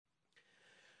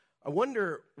I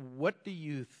wonder, what do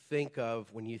you think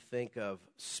of when you think of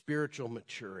spiritual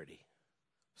maturity?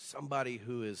 Somebody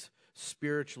who is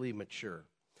spiritually mature.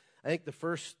 I think the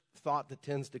first thought that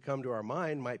tends to come to our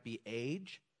mind might be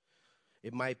age.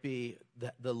 It might be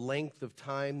the length of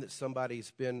time that somebody's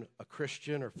been a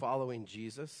Christian or following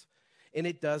Jesus. And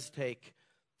it does take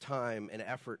time and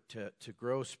effort to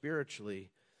grow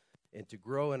spiritually and to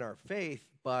grow in our faith,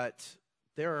 but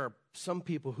there are some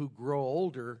people who grow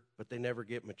older, but they never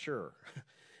get mature.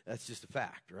 That's just a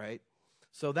fact, right?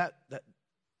 So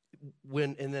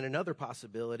and then another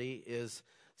possibility is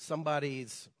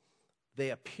they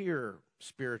appear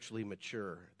spiritually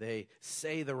mature. They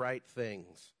say the right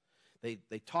things. They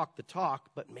talk the talk,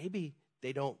 but maybe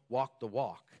they don't walk the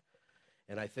walk.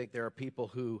 And I think there are people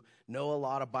who know a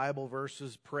lot of Bible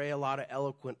verses, pray a lot of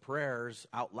eloquent prayers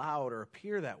out loud or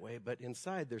appear that way, but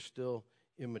inside they're still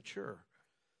immature.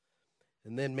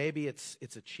 And then maybe it's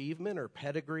achievement or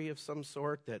pedigree of some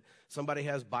sort, that somebody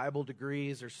has Bible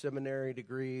degrees or seminary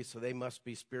degrees, so they must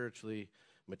be spiritually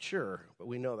mature. But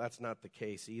we know that's not the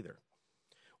case either.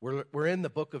 We're in the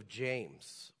book of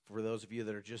James. For those of you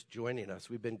that are just joining us,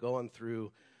 we've been going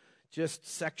through just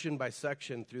section by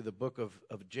section through the book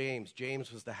of James.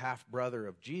 James was the half-brother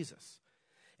of Jesus.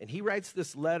 And he writes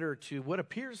this letter to what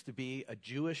appears to be a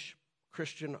Jewish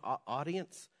Christian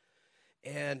audience.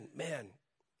 And man,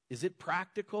 is it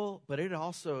practical? But it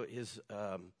also is,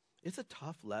 it's a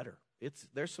tough letter.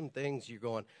 There's some things you're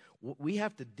going, we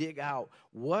have to dig out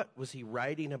what was he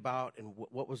writing about and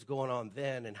what was going on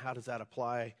then, and how does that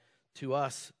apply to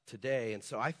us today? And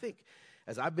so I think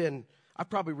I've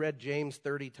probably read James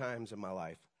 30 times in my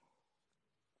life,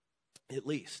 at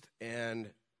least.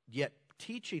 And yet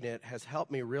teaching it has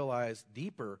helped me realize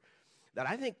deeper that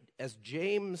I think as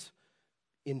James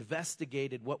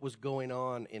investigated what was going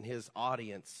on in his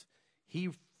audience, he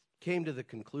came to the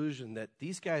conclusion that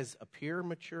these guys appear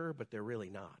mature, but they're really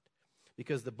not.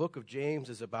 Because the book of James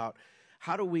is about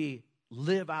how do we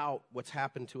live out what's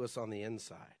happened to us on the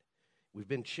inside. We've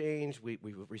been changed. We've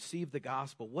received the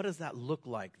gospel. What does that look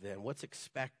like then? What's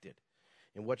expected?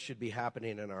 And what should be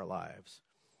happening in our lives?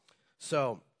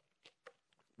 So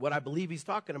what I believe he's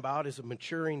talking about is a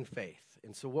maturing faith.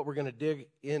 And so what we're going to dig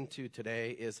into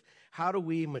today is how do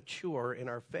we mature in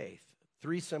our faith?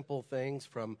 3 simple things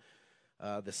from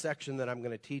the section that I'm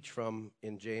going to teach from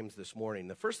in James this morning.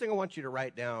 The first thing I want you to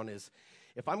write down is,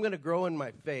 if I'm going to grow in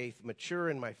my faith, mature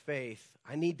in my faith,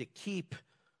 I need to keep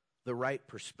the right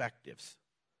perspectives.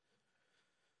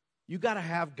 You got to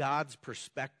have God's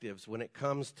perspectives when it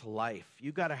comes to life.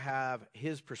 You got to have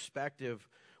his perspective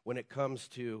when it comes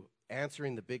to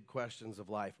answering the big questions of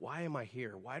life. Why am I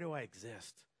here? Why do I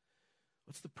exist?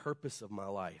 What's the purpose of my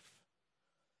life?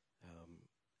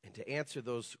 And to answer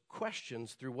those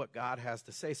questions through what God has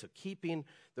to say. So keeping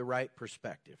the right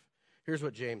perspective. Here's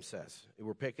what James says.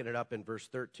 We're picking it up in verse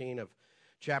 13 of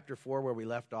chapter 4 where we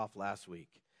left off last week.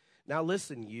 Now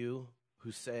listen, you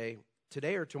who say,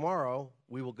 today or tomorrow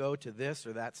we will go to this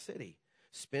or that city,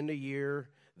 spend a year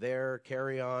there,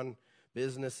 carry on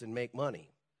business and make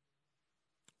money.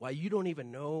 Why, you don't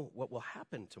even know what will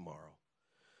happen tomorrow.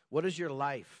 What is your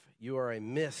life? You are a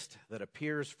mist that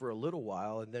appears for a little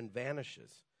while and then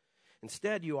vanishes.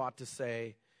 Instead, you ought to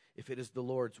say, if it is the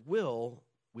Lord's will,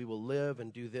 we will live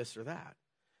and do this or that.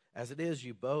 As it is,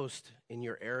 you boast in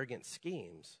your arrogant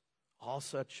schemes. All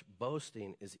such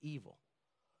boasting is evil.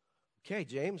 Okay,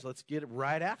 James, let's get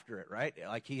right after it, right?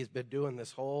 Like he has been doing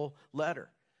this whole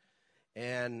letter.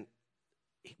 And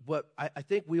what I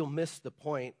think we'll miss the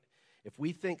point if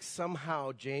we think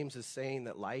somehow James is saying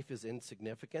that life is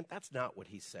insignificant. That's not what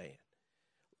he's saying.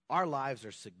 Our lives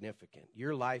are significant.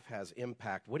 Your life has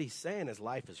impact. What he's saying is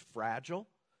life is fragile.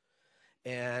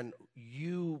 And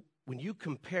when you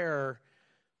compare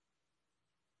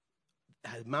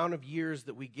the amount of years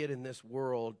that we get in this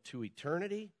world to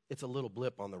eternity, it's a little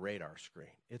blip on the radar screen.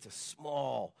 It's a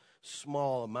small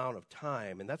amount of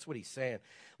time. And that's what he's saying.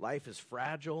 Life is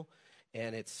fragile,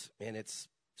 and it's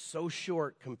so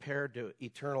short compared to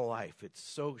eternal life. It's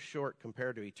so short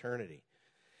compared to eternity.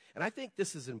 And I think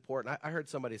this is important. I heard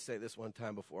somebody say this one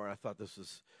time before, and I thought this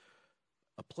was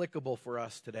applicable for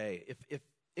us today. If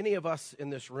any of us in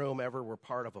this room ever were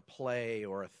part of a play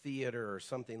or a theater or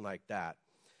something like that,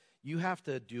 you have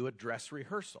to do a dress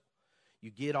rehearsal. You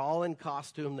get all in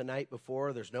costume the night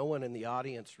before. There's no one in the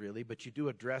audience really, but you do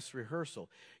a dress rehearsal.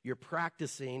 You're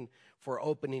practicing for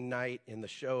opening night and the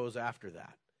shows after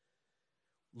that.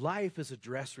 Life is a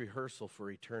dress rehearsal for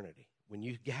eternity. When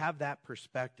you have that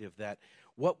perspective that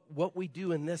what we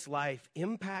do in this life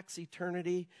impacts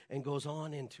eternity and goes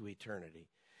on into eternity.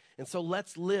 And so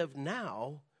let's live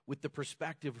now with the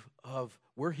perspective of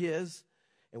we're his,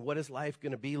 and what is life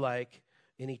going to be like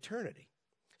in eternity.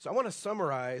 So I want to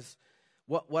summarize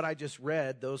what I just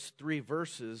read, those 3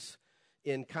 verses,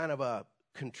 in kind of a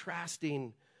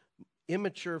contrasting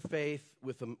immature faith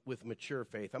with mature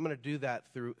faith. I'm going to do that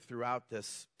throughout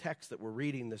this text that we're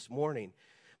reading this morning.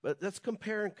 But let's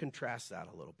compare and contrast that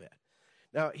a little bit.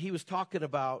 Now, he was talking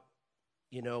about,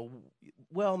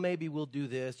 well, maybe we'll do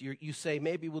this. You say,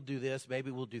 maybe we'll do this,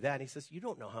 maybe we'll do that. And he says, you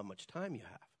don't know how much time you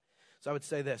have. So I would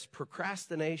say this: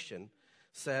 procrastination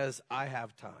says, I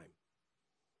have time,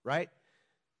 right?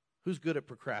 Who's good at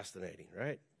procrastinating,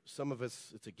 right? Some of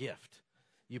us, it's a gift.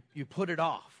 You put it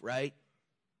off, right?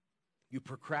 You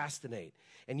procrastinate.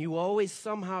 And you always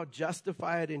somehow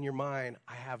justify it in your mind,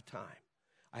 I have time.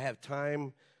 I have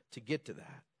time to get to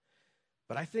that.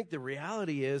 But I think the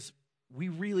reality is we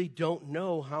really don't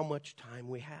know how much time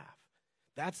we have.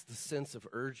 That's the sense of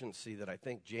urgency that I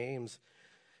think James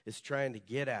is trying to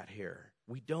get at here.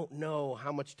 We don't know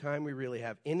how much time we really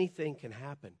have. Anything can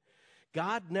happen.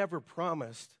 God never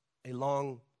promised a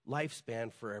long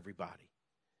lifespan for everybody.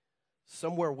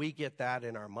 Somewhere we get that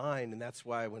in our mind, and that's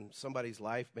why when somebody's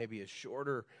life maybe is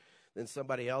shorter than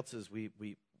somebody else's,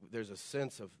 there's a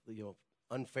sense of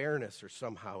unfairness or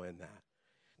somehow in that.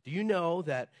 Do you know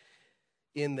that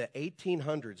in the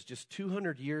 1800s, just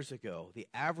 200 years ago, the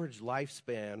average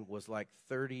lifespan was like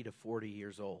 30 to 40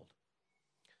 years old?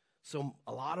 So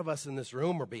a lot of us in this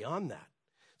room are beyond that.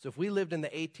 So if we lived in the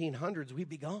 1800s, we'd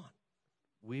be gone.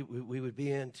 We would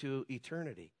be into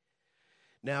eternity.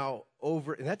 Now,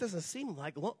 and that doesn't seem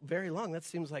like very long. That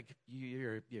seems like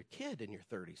you're a kid in your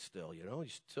 30s still, you're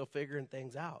still figuring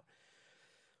things out.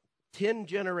 10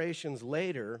 generations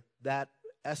later, that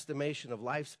estimation of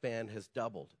lifespan has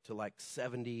doubled to like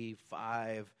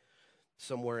 75,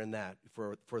 somewhere in that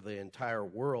for the entire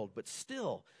world. But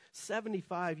still,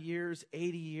 75 years,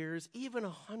 80 years, even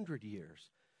 100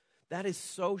 years. That is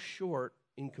so short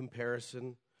in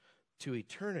comparison to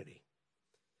eternity.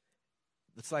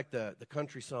 It's like the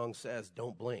country song says,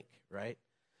 don't blink, right?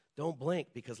 Don't blink,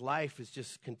 because life is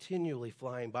just continually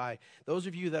flying by. Those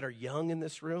of you that are young in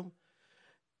this room,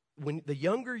 when the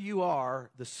younger you are,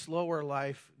 the slower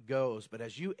life goes. But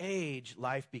as you age,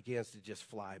 life begins to just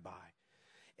fly by.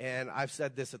 And I've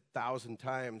said this 1,000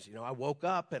 times. I woke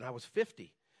up and I was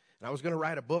 50. And I was going to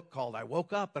write a book called I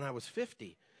Woke Up and I Was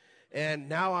 50. And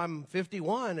now I'm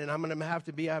 51 and I'm going to have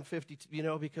to be on 50,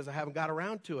 because I haven't got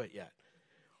around to it yet.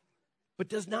 But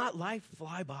does not life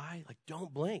fly by? Like,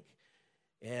 don't blink.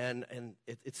 And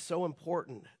it's so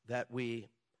important that we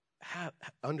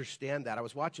understand that. I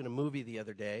was watching a movie the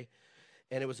other day,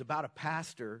 and it was about a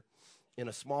pastor in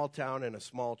a small town in a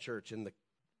small church. And the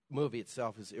movie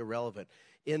itself is irrelevant.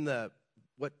 There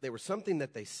was something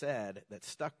that they said that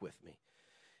stuck with me.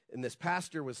 And this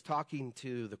pastor was talking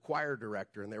to the choir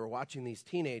director, and they were watching these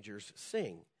teenagers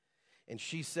sing. And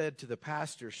she said to the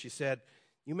pastor, she said,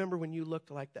 you remember when you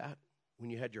looked like that? When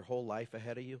you had your whole life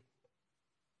ahead of you?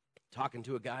 Talking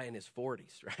to a guy in his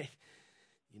 40s, right?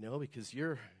 Because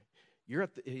you're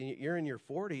in your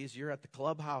 40s, you're at the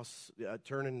clubhouse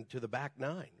turning to the back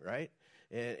nine, right?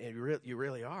 And you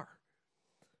really are.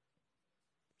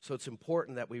 So it's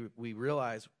important that we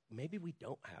realize maybe we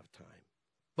don't have time.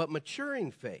 But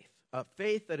maturing faith, a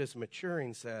faith that is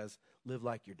maturing, says, live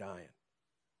like you're dying.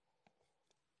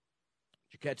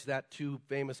 Did you catch that? 2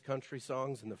 famous country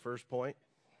songs in the first point?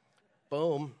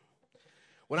 Boom.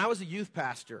 When I was a youth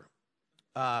pastor,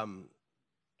 one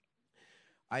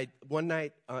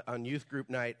night on youth group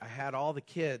night, I had all the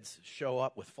kids show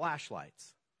up with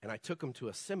flashlights, and I took them to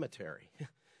a cemetery.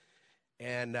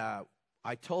 And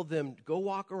I told them, go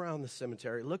walk around the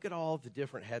cemetery, look at all the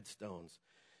different headstones,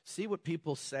 see what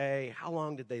people say, how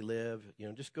long did they live,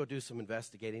 just go do some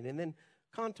investigating, and then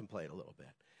contemplate a little bit.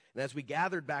 And as we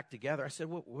gathered back together, I said,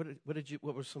 what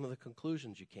were some of the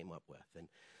conclusions you came up with? And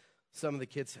some of the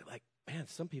kids said, man,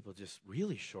 some people just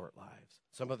really short lives.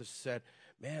 Some others said,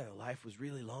 man, life was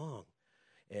really long.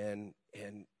 And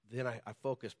then I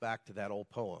focused back to that old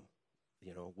poem.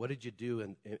 What did you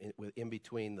do in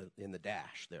between in the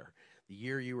dash there? The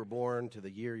year you were born to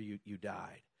the year you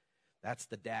died. That's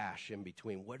the dash in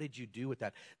between. What did you do with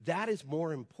that? That is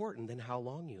more important than how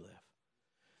long you live.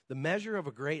 The measure of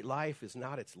a great life is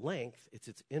not its length, it's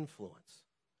its influence.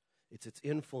 It's its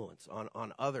influence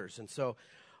on others. And so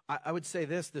I would say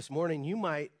this morning, you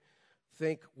might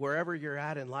think wherever you're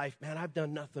at in life, man, I've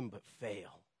done nothing but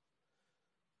fail.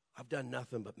 I've done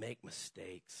nothing but make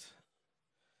mistakes.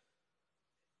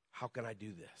 How can I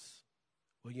do this?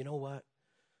 Well, you know what?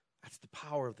 That's the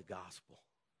power of the gospel.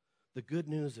 The good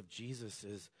news of Jesus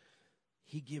is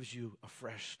he gives you a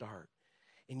fresh start.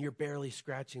 And you're barely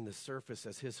scratching the surface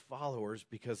as his followers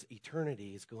because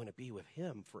eternity is going to be with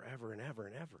him forever and ever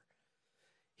and ever.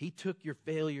 He took your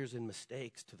failures and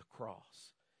mistakes to the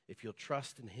cross. If you'll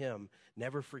trust in him,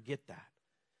 never forget that.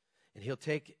 And he'll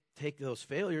take those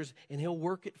failures and he'll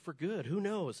work it for good. Who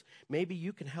knows? Maybe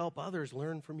you can help others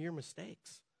learn from your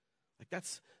mistakes. Like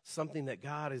that's something that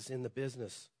God is in the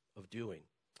business of doing.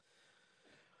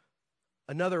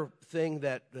 Another thing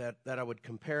that I would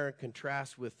compare and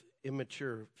contrast with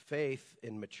immature faith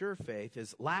and mature faith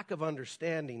is lack of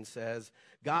understanding says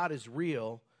God is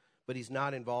real, but he's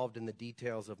not involved in the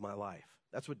details of my life.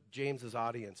 That's what James's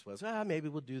audience was. Maybe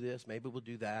we'll do this, maybe we'll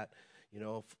do that,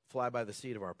 fly by the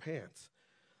seat of our pants.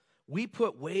 We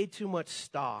put way too much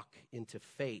stock into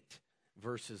fate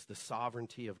versus the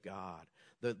sovereignty of God,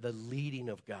 the leading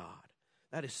of God.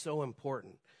 That is so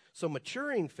important. So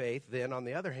maturing faith, then, on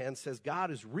the other hand, says God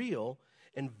is real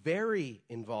and very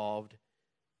involved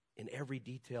in every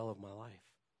detail of my life.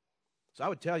 So I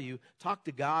would tell you, talk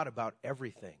to God about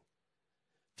everything.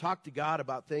 Talk to God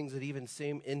about things that even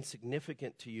seem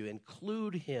insignificant to you.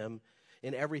 Include him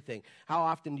in everything. How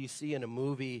often do you see in a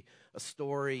movie, a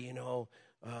story,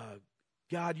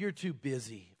 God, you're too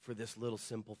busy for this little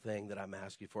simple thing that I'm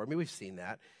asking for. I mean, we've seen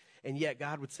that. And yet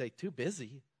God would say, too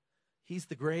busy? He's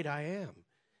the great I am.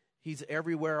 He's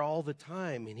everywhere all the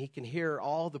time, and he can hear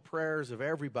all the prayers of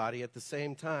everybody at the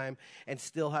same time and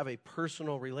still have a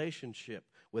personal relationship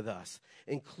with us.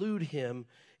 Include him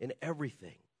in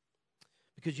everything.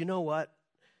 Because you know what?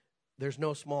 There's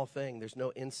no small thing. There's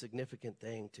no insignificant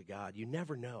thing to God. You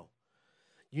never know.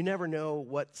 You never know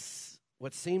what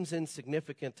seems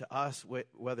insignificant to us,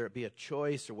 whether it be a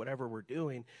choice or whatever we're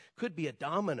doing, could be a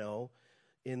domino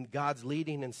in God's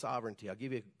leading and sovereignty. I'll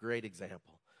give you a great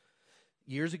example.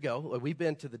 Years ago, we've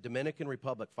been to the Dominican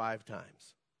Republic 5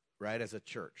 times, right, as a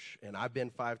church. And I've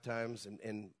been 5 times,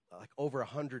 and like over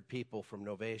 100 people from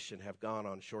Novation have gone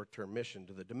on short-term mission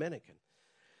to the Dominican.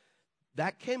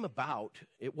 That came about,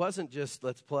 it wasn't just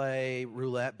let's play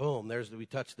roulette, boom, we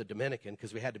touched the Dominican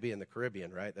because we had to be in the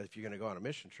Caribbean, right? If you're going to go on a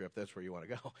mission trip, that's where you want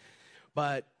to go.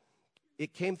 But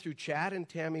it came through Chad and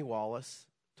Tammy Wallace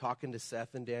talking to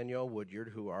Seth and Danielle Woodyard,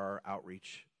 who are our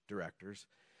outreach directors,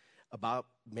 about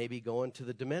maybe going to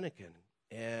the Dominican,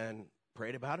 and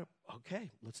prayed about it.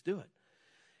 Okay, let's do it.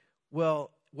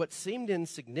 Well, what seemed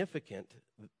insignificant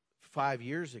 5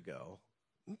 years ago,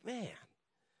 man,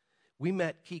 we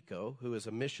met Kiko, who is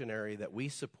a missionary that we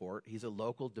support. He's a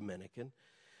local Dominican.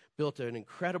 Built an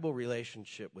incredible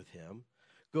relationship with him.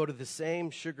 Go to the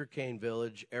same sugarcane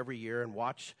village every year and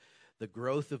watch the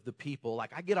growth of the people.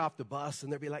 Like, I get off the bus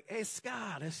and they'll be like, hey,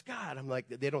 Scott. I'm like,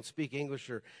 they don't speak English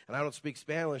and I don't speak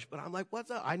Spanish, but I'm like, what's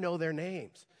up? I know their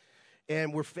names.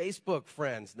 And we're Facebook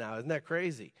friends now. Isn't that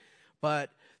crazy?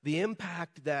 But the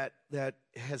impact that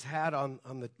has had on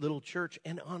the little church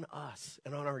and on us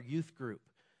and on our youth group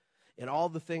and all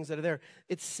the things that are there,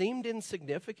 it seemed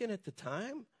insignificant at the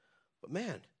time, but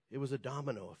man, it was a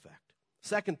domino effect.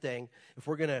 Second thing, if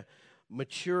we're going to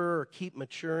mature or keep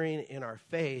maturing in our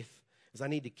faith, is I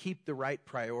need to keep the right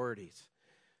priorities.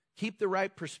 Keep the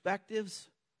right perspectives,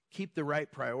 keep the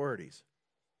right priorities.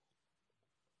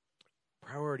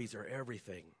 Priorities are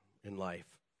everything in life.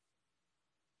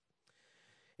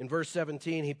 In verse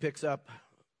 17, he picks up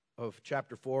of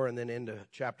chapter 4 and then into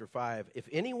chapter 5. If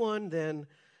anyone then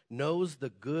knows the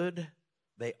good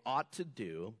they ought to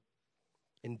do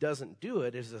and doesn't do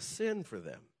it, it is a sin for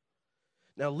them.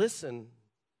 Now listen,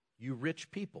 you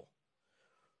rich people.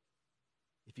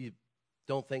 If you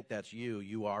don't think that's you,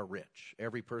 you are rich.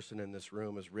 Every person in this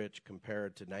room is rich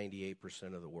compared to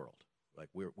 98% of the world. Like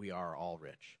we are all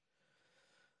rich.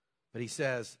 But he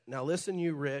says, now listen,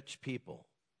 you rich people,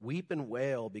 weep and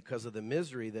wail because of the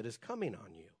misery that is coming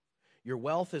on you. Your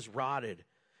wealth is rotted,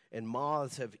 and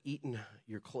moths have eaten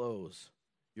your clothes.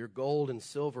 Your gold and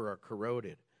silver are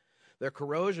corroded. Their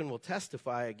corrosion will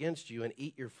testify against you and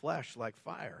eat your flesh like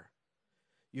fire.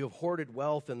 You have hoarded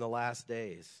wealth in the last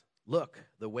days. Look,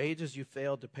 the wages you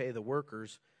failed to pay the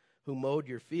workers who mowed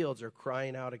your fields are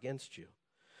crying out against you.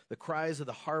 The cries of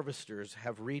the harvesters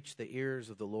have reached the ears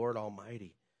of the Lord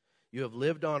Almighty. You have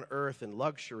lived on earth in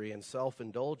luxury and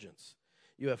self-indulgence.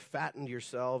 You have fattened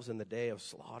yourselves in the day of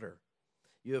slaughter.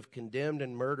 You have condemned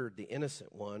and murdered the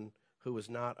innocent one who was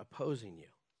not opposing you.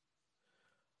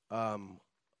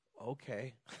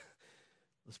 Okay.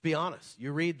 Let's be honest.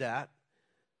 You read that,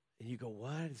 and you go,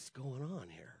 what is going on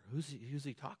here? Who's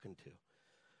he talking to?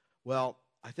 Well,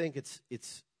 I think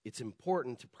it's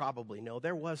important to probably know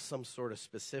there was some sort of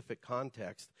specific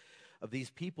context of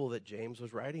these people that James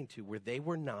was writing to where they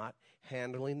were not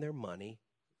handling their money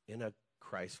in a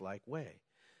Christ-like way.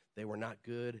 They were not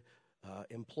good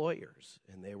employers,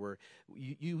 and they were.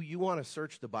 You want to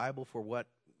search the Bible for what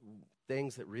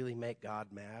things that really make God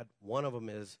mad. One of them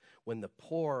is when the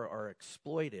poor are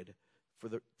exploited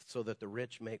so that the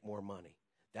rich make more money.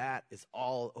 That is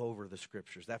all over the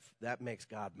scriptures. That makes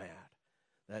God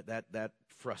mad. That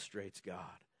frustrates God.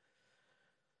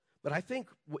 But I think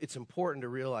it's important to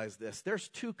realize this. There's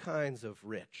two kinds of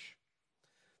rich.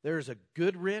 There's a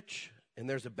good rich and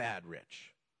there's a bad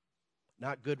rich.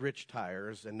 Not good Rich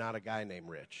Tires and not a guy named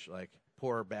Rich, like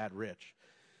poor bad rich.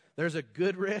 There's a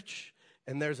good rich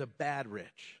and there's a bad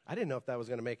rich. I didn't know if that was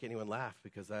going to make anyone laugh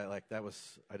because I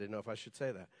didn't know if I should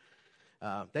say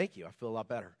that. Thank you. I feel a lot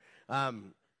better.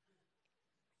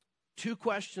 Two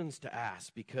questions to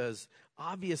ask, because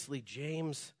obviously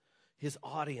James, his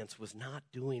audience was not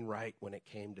doing right when it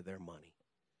came to their money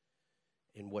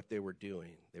and what they were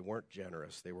doing. They weren't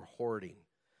generous. They were hoarding.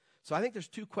 So I think there's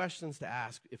two questions to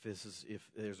ask if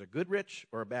there's a good rich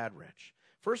or a bad rich.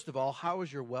 First of all, how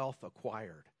was your wealth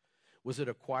acquired? Was it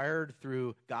acquired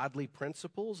through godly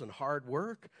principles and hard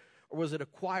work, or was it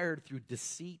acquired through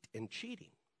deceit and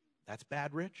cheating? That's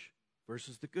bad rich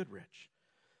versus the good rich.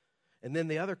 And then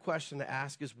the other question to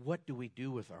ask is, what do we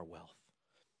do with our wealth?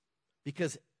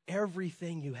 Because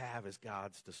everything you have is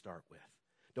God's to start with.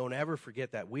 Don't ever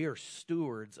forget that. We are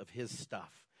stewards of his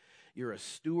stuff. You're a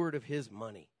steward of his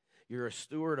money. You're a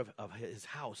steward of his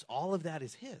house. All of that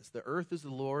is his. The earth is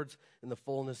the Lord's and the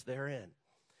fullness therein.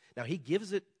 Now, he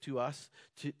gives it to us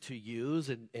to use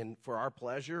and for our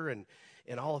pleasure and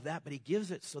all of that, but he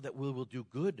gives it so that we will do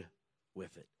good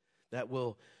with it. That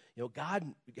will,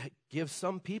 God gives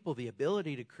some people the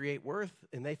ability to create worth,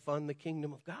 and they fund the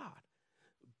kingdom of God.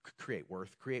 Create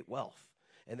worth, create wealth,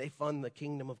 and they fund the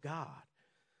kingdom of God.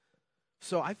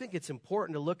 So I think it's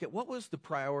important to look at what was the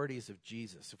priorities of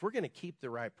Jesus. If we're going to keep the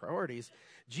right priorities,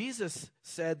 Jesus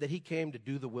said that he came to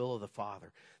do the will of the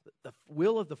Father. The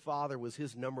will of the Father was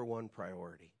his number one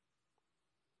priority.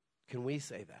 Can we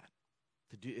say that?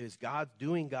 Is God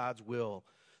doing God's will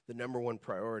the number one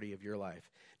priority of your life?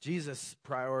 Jesus'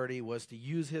 priority was to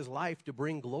use his life to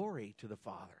bring glory to the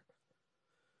Father.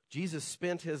 Jesus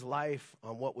spent his life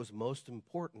on what was most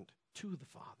important to the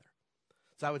Father.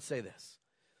 So I would say this.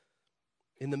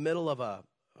 In the middle of a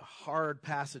hard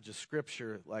passage of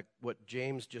Scripture like what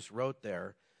James just wrote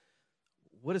there,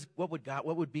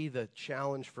 what would be the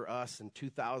challenge for us in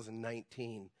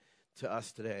 2019 to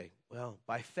us today? Well,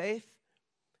 by faith,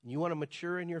 you want to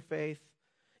mature in your faith,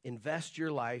 invest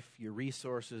your life, your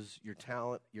resources, your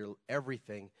talent, your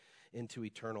everything into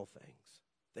eternal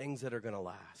things that are going to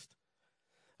last.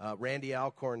 Randy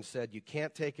Alcorn said, you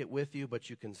can't take it with you,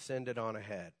 but you can send it on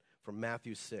ahead, from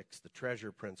Matthew 6, the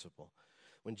treasure principle.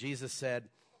 When Jesus said,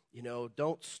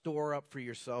 don't store up for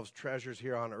yourselves treasures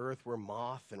here on earth where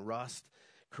moth and rust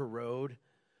corrode,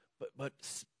 but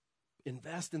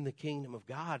invest in the kingdom of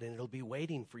God, and it'll be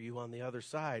waiting for you on the other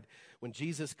side. When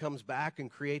Jesus comes back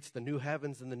and creates the new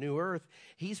heavens and the new earth,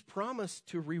 he's promised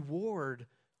to reward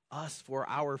us for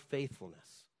our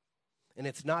faithfulness. And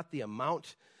it's not the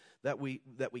amount that we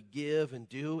give and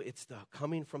do, it's the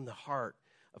coming from the heart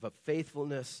of a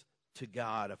faithfulness to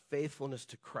God, a faithfulness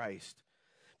to Christ.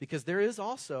 Because there is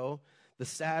also the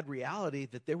sad reality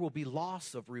that there will be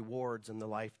loss of rewards in the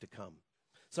life to come.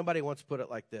 Somebody once put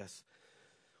it like this: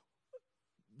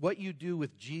 what you do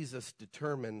with Jesus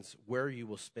determines where you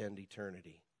will spend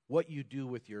eternity. What you do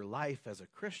with your life as a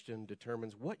Christian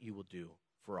determines what you will do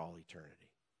for all eternity.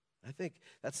 I think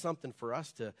that's something for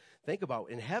us to think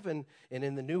about. In heaven and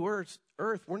in the new earth,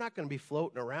 we're not going to be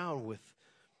floating around with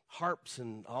harps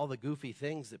and all the goofy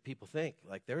things that people think.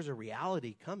 Like, there's a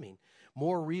reality coming,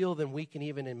 more real than we can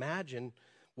even imagine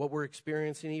what we're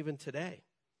experiencing even today.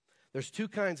 There's two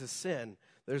kinds of sin.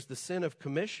 There's the sin of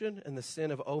commission and the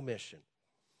sin of omission.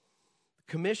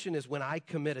 Commission is when I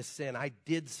commit a sin. I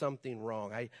did something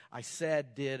wrong. I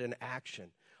said, did an action.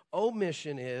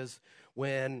 Omission is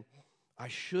when I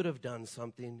should have done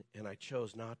something and I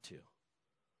chose not to.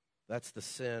 That's the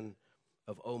sin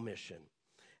of omission.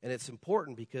 And it's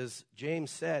important because James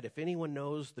said, if anyone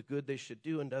knows the good they should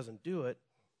do and doesn't do it,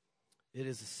 it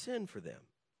is a sin for them.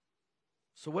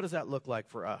 So what does that look like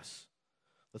for us?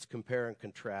 Let's compare and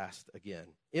contrast again.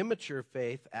 Immature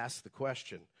faith asks the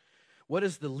question, what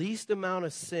is the least amount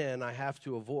of sin I have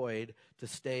to avoid to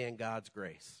stay in God's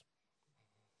grace?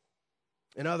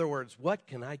 In other words, what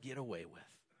can I get away with?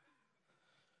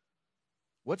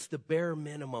 What's the bare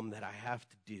minimum that I have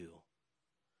to do?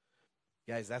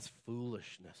 Guys, that's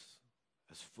foolishness.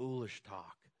 That's foolish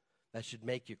talk. That should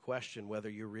make you question whether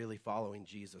you're really following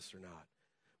Jesus or not,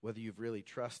 whether you've really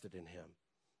trusted in him.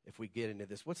 If we get into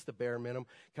this, what's the bare minimum?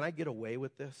 Can I get away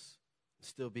with this and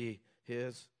still be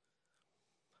his?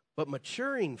 But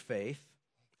maturing faith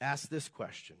asks this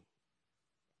question: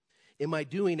 am I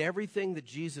doing everything that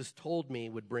Jesus told me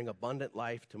would bring abundant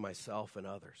life to myself and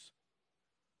others?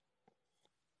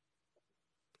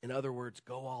 In other words,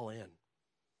 go all in.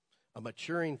 A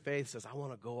maturing faith says, I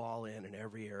want to go all in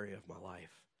every area of my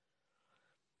life.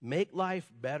 Make life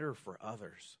better for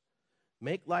others.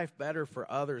 Make life better for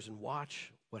others and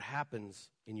watch what happens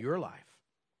in your life.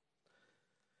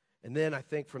 And then I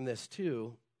think from this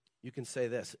too, you can say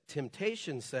this: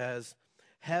 temptation says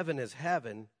heaven is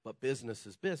heaven, but business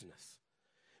is business.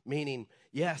 Meaning,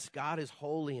 yes, God is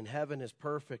holy and heaven is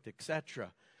perfect,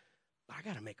 etc. But I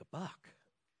got to make a buck.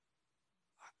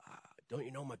 Don't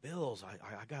you know my bills?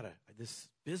 I got to, this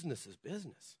business is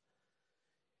business.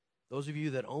 Those of you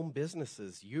that own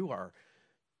businesses, you are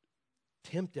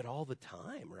tempted all the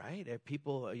time, right?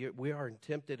 We are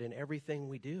tempted in everything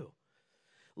we do.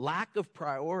 Lack of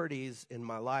priorities in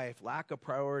my life, lack of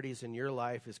priorities in your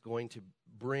life is going to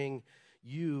bring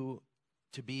you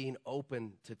to being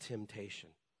open to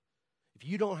temptation. If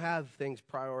you don't have things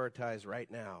prioritized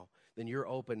right now, then you're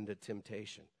open to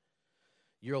temptation.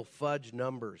 You'll fudge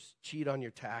numbers, cheat on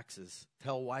your taxes,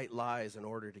 tell white lies in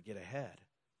order to get ahead.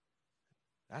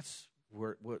 That's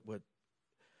what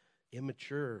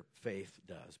immature faith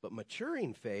does. But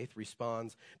maturing faith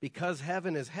responds, because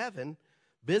heaven is heaven,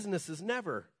 business is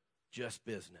never just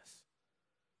business.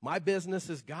 My business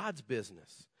is God's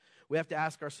business. We have to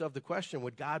ask ourselves the question,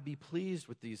 would God be pleased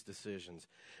with these decisions?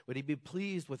 Would he be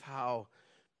pleased with how,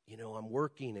 I'm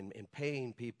working and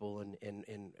paying people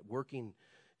and working,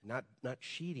 not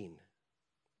cheating?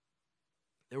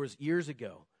 There was years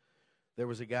ago, there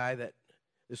was a guy that,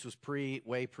 this was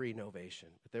way pre-Novation,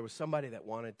 but there was somebody that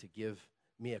wanted to give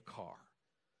me a car.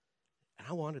 And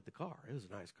I wanted the car. It was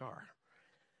a nice car.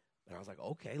 And I was like,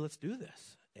 okay, let's do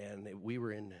this. And we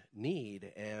were in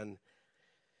need, and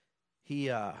he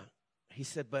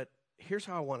said, but here's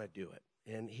how I want to do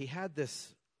it. And he had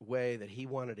this way that he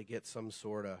wanted to get some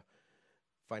sort of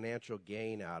financial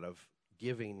gain out of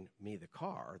giving me the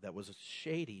car that was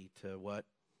shady to what,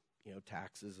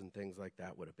 taxes and things like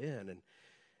that would have been.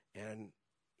 And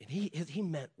he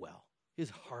meant well. His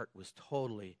heart was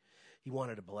totally, he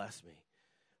wanted to bless me.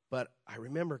 But I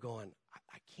remember going,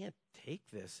 I can't take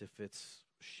this if it's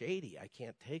shady. I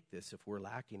can't take this if we're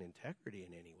lacking integrity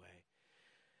in any way.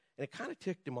 And it kind of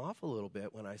ticked him off a little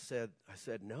bit when I said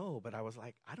no, but I was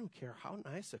like, I don't care how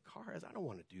nice a car is. I don't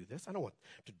want to do this. I don't want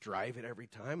to drive it every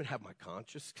time and have my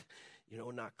conscience,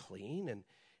 not clean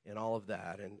and all of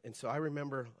that. And so I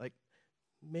remember, like,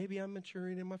 maybe I'm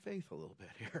maturing in my faith a little bit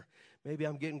here. Maybe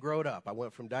I'm getting grown up. I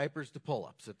went from diapers to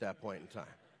pull-ups at that point in time.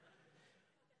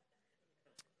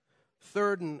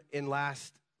 Third and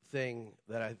last thing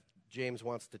that James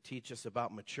wants to teach us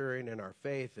about maturing in our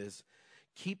faith is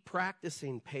keep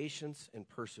practicing patience and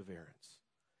perseverance.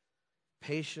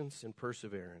 Patience and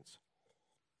perseverance.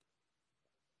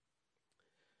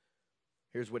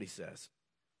 Here's what he says.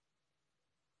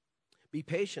 Be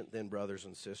patient then, brothers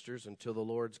and sisters, until the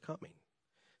Lord's coming.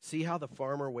 See how the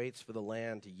farmer waits for the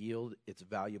land to yield its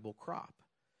valuable crop,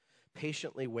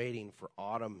 patiently waiting for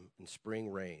autumn and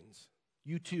spring rains.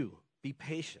 You too, be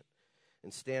patient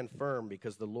and stand firm,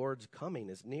 because the Lord's coming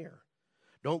is near.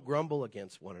 Don't grumble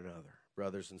against one another,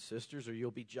 brothers and sisters, or you'll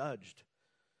be judged.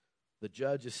 The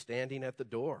judge is standing at the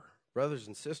door. Brothers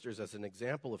and sisters, as an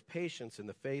example of patience in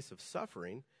the face of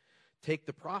suffering, take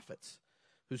the prophets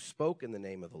who spoke in the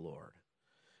name of the Lord.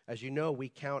 As you know, we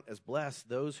count as blessed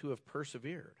those who have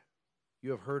persevered.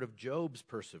 You have heard of Job's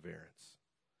perseverance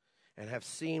and have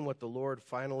seen what the Lord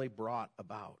finally brought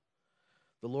about.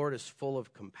 The Lord is full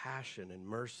of compassion and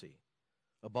mercy.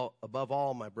 Above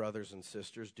all, my brothers and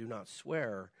sisters, do not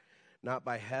swear, not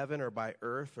by heaven or by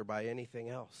earth or by anything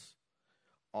else.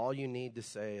 All you need to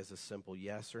say is a simple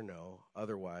yes or no,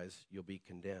 otherwise you'll be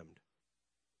condemned.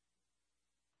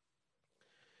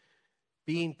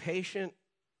 Being patient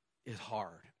is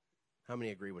hard. How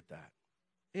many agree with that?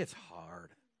 It's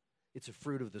hard. It's a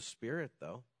fruit of the Spirit,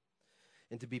 though.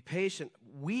 And to be patient,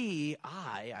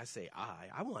 I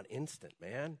want instant,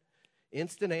 man.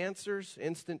 Instant answers,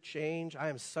 instant change. I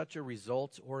am such a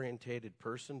results-orientated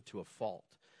person to a fault.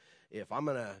 If I'm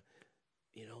going to,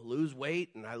 lose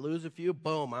weight and I lose a few,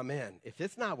 boom, I'm in. If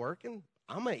it's not working,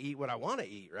 I'm going to eat what I want to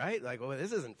eat, right? Like, well,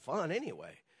 this isn't fun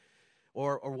anyway.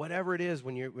 Or whatever it is,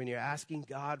 when you're asking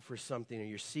God for something or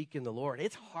you're seeking the Lord,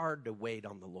 it's hard to wait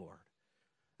on the Lord.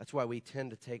 That's why we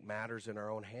tend to take matters in our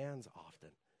own hands often,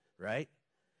 right?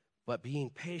 But being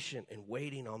patient and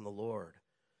waiting on the Lord.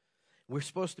 We're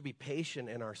supposed to be patient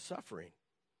in our suffering.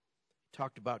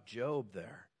 Talked about Job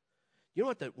there. You know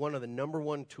what one of the number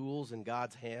one tools in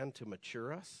God's hand to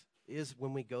mature us is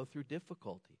when we go through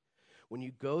difficulty. when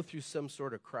you go through some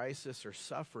sort of crisis or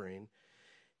suffering,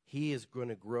 he is going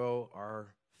to grow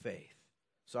our faith.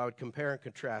 So I would compare and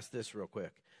contrast this real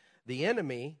quick. The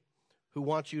enemy, who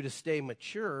wants you to stay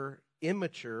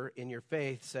immature in your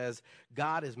faith, says,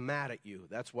 God is mad at you.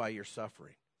 That's why you're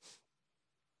suffering.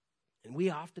 And we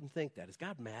often think that. Is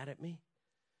God mad at me?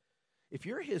 If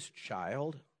you're his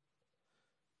child,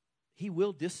 he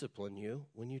will discipline you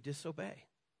when you disobey.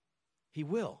 He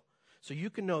will. So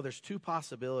you can know there's two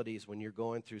possibilities when you're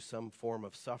going through some form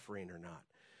of suffering or not.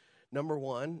 Number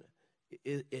one,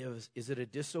 is it a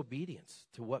disobedience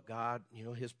to what God,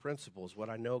 his principles, what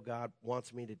I know God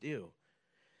wants me to do?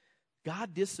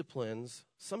 God disciplines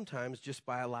sometimes just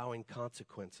by allowing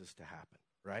consequences to happen,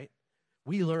 right?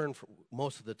 We learn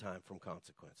most of the time from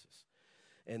consequences.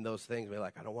 And those things, we're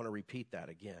like, I don't want to repeat that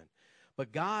again.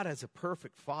 But God, as a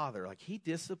perfect father, like he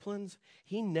disciplines,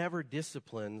 he never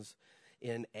disciplines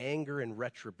in anger and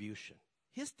retribution.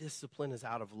 His discipline is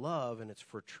out of love, and it's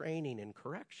for training and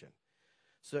correction.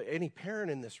 So any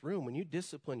parent in this room, when you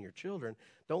discipline your children,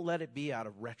 don't let it be out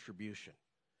of retribution.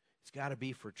 It's got to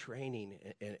be for training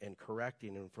and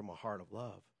correcting and from a heart of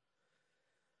love.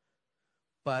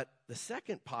 But the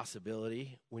second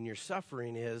possibility when you're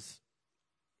suffering is,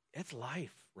 it's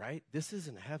life, right? This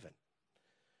isn't heaven.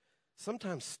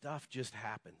 Sometimes stuff just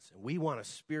happens, and we want to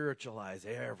spiritualize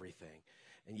everything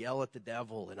and yell at the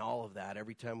devil and all of that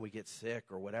every time we get sick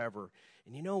or whatever.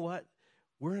 And you know what?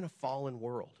 We're in a fallen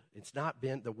world.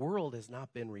 The world has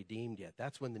not been redeemed yet.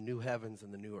 That's when the new heavens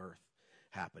and the new earth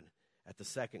happen at the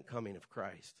second coming of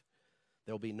Christ.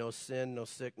 There'll be no sin, no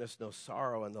sickness, no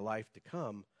sorrow in the life to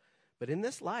come. But in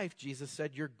this life, Jesus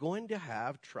said, you're going to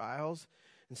have trials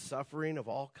and suffering of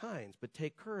all kinds. But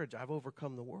take courage, I've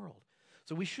overcome the world.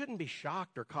 So we shouldn't be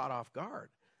shocked or caught off guard.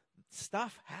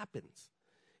 Stuff happens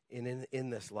in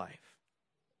this life.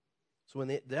 So when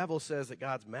the devil says that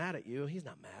God's mad at you, he's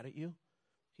not mad at you.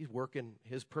 He's working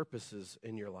his purposes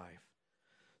in your life.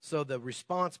 So the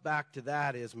response back to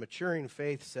that is maturing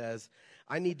faith says,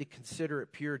 I need to consider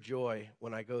it pure joy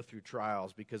when I go through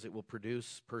trials because it will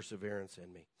produce perseverance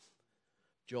in me.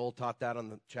 Joel taught that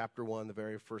on chapter 1, the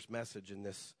very first message in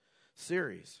this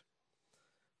series.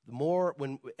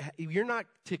 When you're not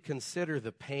to consider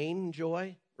the pain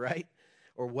joy, right?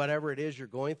 Or whatever it is you're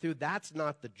going through, that's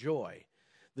not the joy.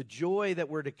 The joy that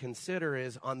we're to consider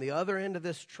is on the other end of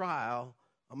this trial,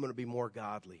 I'm going to be more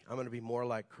godly. I'm going to be more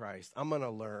like Christ. I'm going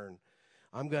to learn.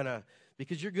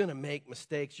 Because you're going to make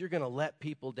mistakes. You're going to let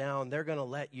people down. They're going to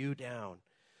let you down.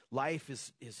 Life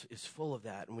is full of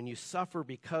that. And when you suffer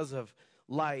because of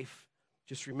life,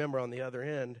 just remember on the other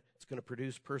end, it's going to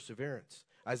produce perseverance.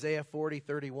 Isaiah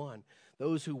 40:31,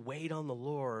 those who wait on the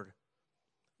Lord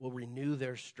will renew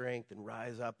their strength and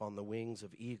rise up on the wings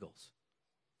of eagles.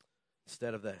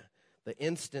 Instead of the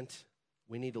instant,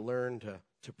 we need to learn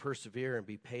to persevere and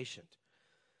be patient.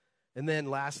 And then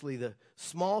lastly, the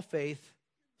small faith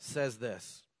says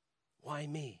this, why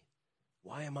me?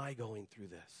 Why am I going through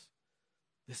this?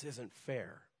 This isn't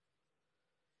fair.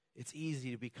 It's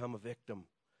easy to become a victim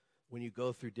when you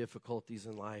go through difficulties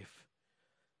in life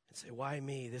and say, why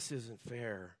me? This isn't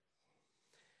fair.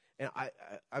 And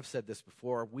I've said this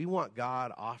before. We want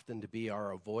God often to be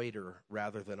our avoider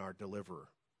rather than our deliverer,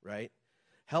 right?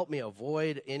 Help me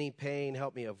avoid any pain.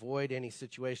 Help me avoid any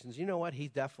situations. You know what? He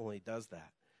definitely does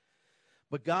that.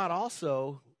 But God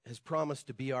also has promised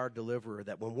to be our deliverer,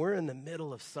 that when we're in the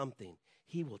middle of something,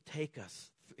 he will take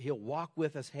us. He'll walk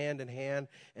with us hand in hand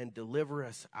and deliver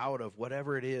us out of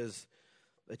whatever it is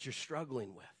that you're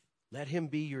struggling with. Let him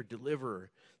be your deliverer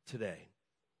today.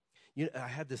 I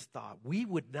had this thought. We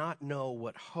would not know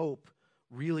what hope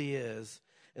really is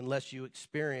unless you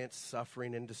experience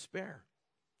suffering and despair.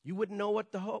 You wouldn't know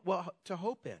what to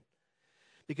hope in.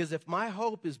 Because if my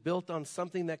hope is built on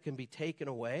something that can be taken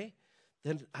away,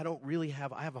 then I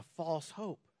have a false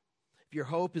hope. If your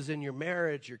hope is in your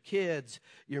marriage, your kids,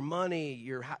 your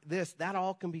money, that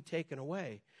all can be taken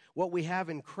away. What we have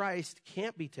in Christ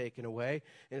can't be taken away,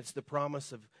 and it's the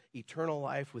promise of eternal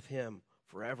life with him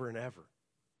forever and ever.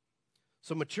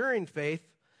 So maturing faith,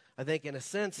 I think in a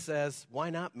sense says, why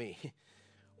not me?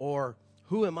 Or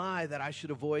who am I that I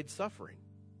should avoid suffering?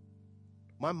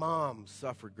 My mom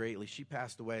suffered greatly. She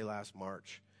passed away last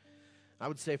March. I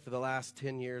would say for the last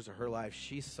 10 years of her life,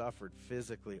 she suffered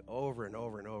physically over and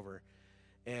over and over.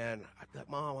 And I thought,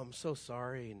 Mom, I'm so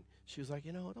sorry. And she was like,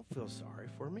 don't feel sorry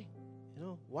for me.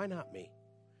 Why not me?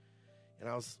 And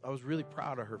I was really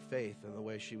proud of her faith and the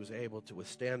way she was able to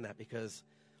withstand that, because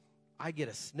I get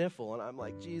a sniffle and I'm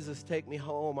like, Jesus, take me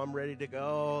home. I'm ready to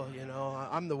go.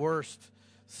 I'm the worst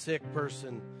sick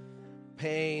person.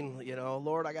 Pain,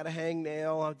 Lord, I got a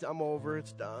hangnail. I'm over.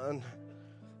 It's done.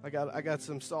 I got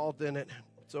some salt in it.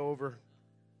 It's over.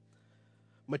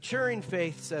 Maturing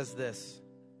faith says this: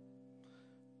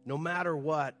 no matter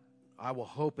what, I will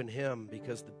hope in him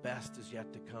because the best is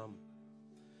yet to come.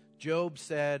 Job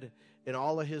said in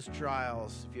all of his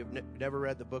trials, if you've never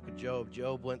read the book of Job,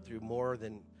 Job went through more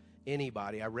than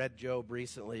anybody. I read Job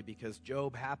recently because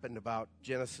Job happened about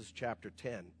Genesis chapter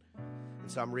 10. And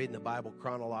so I'm reading the Bible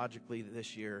chronologically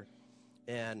this year.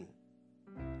 And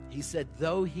he said,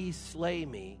 though he slay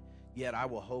me, yet I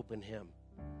will hope in him.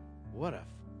 What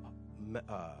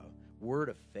a word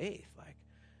of faith. Like,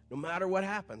 no matter what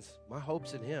happens, my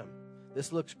hope's in him.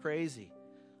 This looks crazy.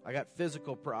 I got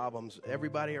physical problems.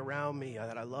 Everybody around me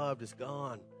that I loved is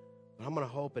gone. But I'm going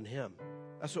to hope in him.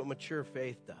 That's what mature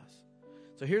faith does.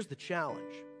 So here's the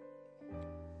challenge.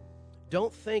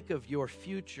 Don't think of your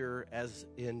future as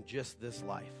in just this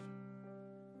life.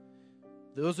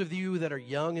 Those of you that are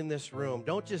young in this room,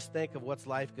 don't just think of what's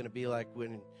life going to be like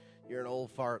when you're an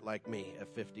old fart like me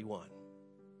at 51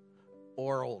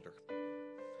 or older.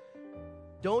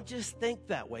 Don't just think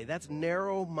that way. That's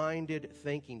narrow-minded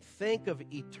thinking. Think of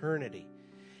eternity.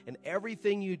 And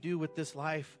everything you do with this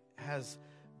life has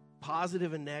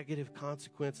positive and negative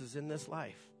consequences in this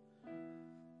life.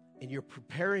 And you're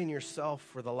preparing yourself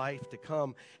for the life to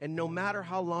come. And no matter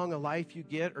how long a life you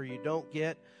get or you don't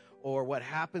get, or what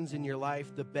happens in your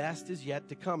life, the best is yet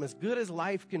to come. As good as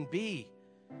life can be,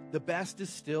 the best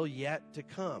is still yet to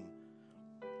come.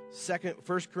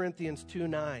 1 Corinthians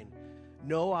 2:9.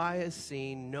 No eye has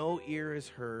seen, no ear has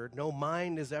heard, no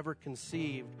mind has ever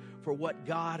conceived for what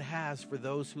God has for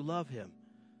those who love him.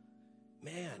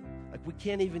 Man, like we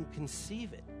can't even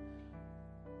conceive it.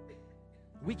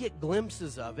 We get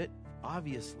glimpses of it,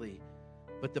 obviously,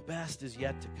 but the best is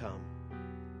yet to come.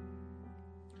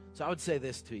 So I would say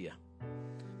this to you.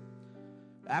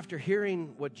 After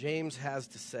hearing what James has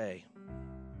to say,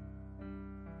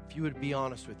 if you would be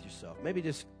honest with yourself, maybe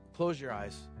just close your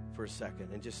eyes for a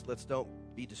second and just don't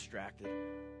be distracted.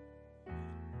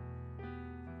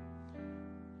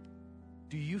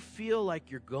 Do you feel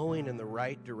like you're going in the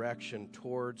right direction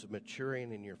towards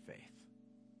maturing in your faith?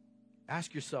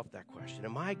 Ask yourself that question.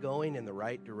 Am I going in the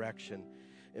right direction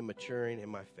in maturing in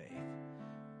my faith?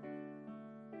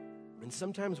 And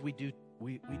sometimes we do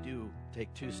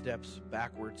take 2 steps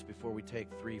backwards before we take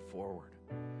 3 forward.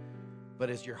 But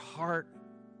is your heart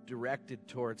directed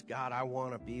towards, God, I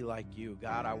want to be like you.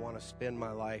 God, I want to spend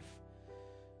my life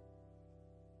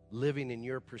living in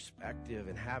your perspective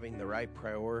and having the right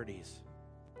priorities?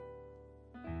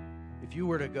 If you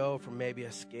were to go from maybe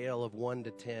a scale of 1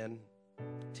 to 10,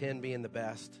 10 being the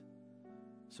best,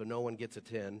 so no one gets a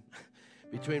 10,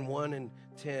 between 1 and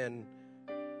 10,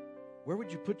 where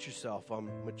would you put yourself on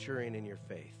maturing in your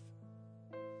faith?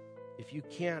 If you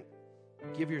can't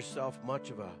give yourself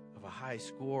much of a high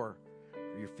score,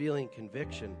 or you're feeling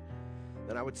conviction,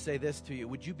 then I would say this to you.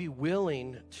 Would you be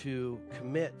willing to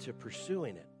commit to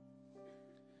pursuing it?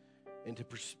 And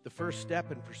the first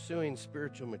step in pursuing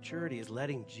spiritual maturity is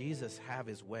letting Jesus have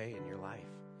his way in your life.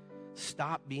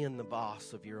 Stop being the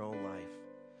boss of your own life.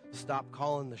 Stop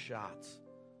calling the shots.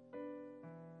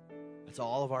 That's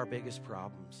all of our biggest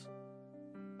problems.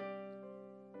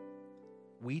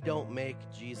 We don't make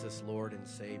Jesus Lord and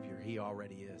Savior. He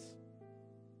already is.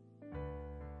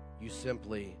 You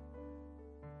simply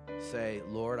say,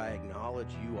 Lord, I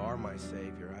acknowledge you are my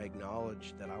Savior. I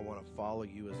acknowledge that I want to follow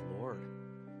you as Lord.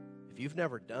 If you've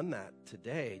never done that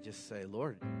today, just say,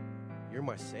 Lord, you're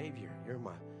my Savior.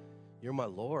 You're my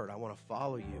Lord. I want to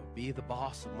follow you. Be the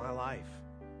boss of my life.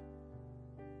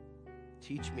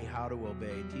 Teach me how to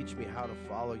obey. Teach me how to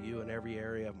follow you in every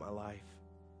area of my life.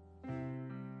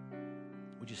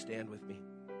 Would you stand with me?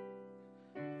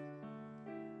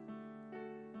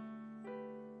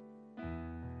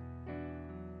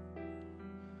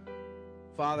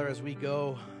 Father, as we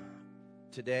go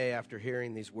today after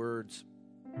hearing these words,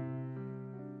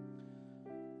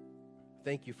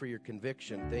 thank you for your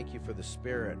conviction. Thank you for the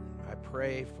Spirit. I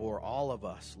pray for all of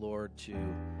us, Lord, to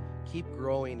keep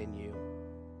growing in you.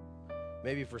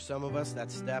 Maybe for some of us,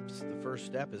 the first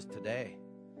step is today.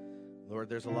 Lord,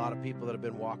 there's a lot of people that have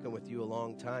been walking with you a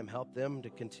long time. Help them to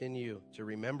continue to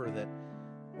remember that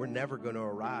we're never going to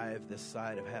arrive this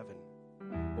side of heaven,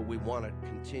 but we want to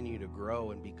continue to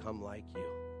grow and become like you.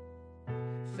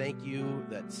 Thank you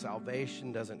that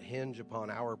salvation doesn't hinge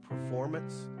upon our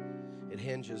performance. It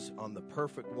hinges on the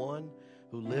perfect one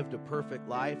who lived a perfect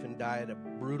life and died a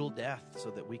brutal death so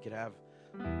that we could have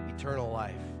eternal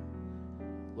life.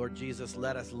 Lord Jesus,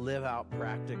 let us live out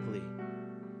practically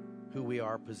who we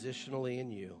are positionally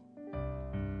in you.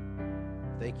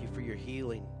 Thank you for your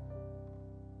healing.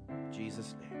 In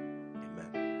Jesus' name.